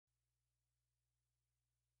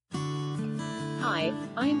Hi,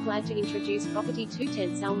 I am glad to introduce property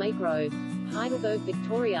 210 Almay Grove, Heidelberg,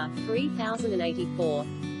 Victoria, 3084.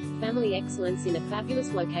 Family excellence in a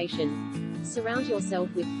fabulous location. Surround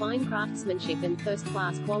yourself with fine craftsmanship and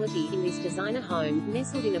first-class quality in this designer home,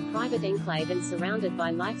 nestled in a private enclave and surrounded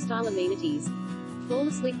by lifestyle amenities.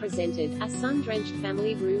 Flawlessly presented, a sun-drenched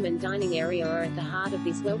family room and dining area are at the heart of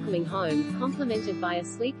this welcoming home, complemented by a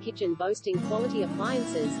sleek kitchen boasting quality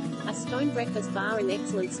appliances, a stone breakfast bar and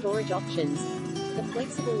excellent storage options. The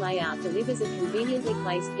flexible layout delivers a conveniently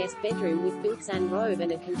placed guest bedroom with built-in robe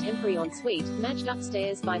and a contemporary ensuite, matched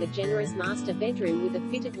upstairs by the generous master bedroom with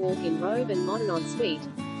a fitted walk-in robe and modern ensuite,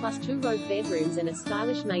 plus 2 robe bedrooms and a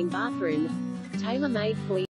stylish main bathroom, tailor-made for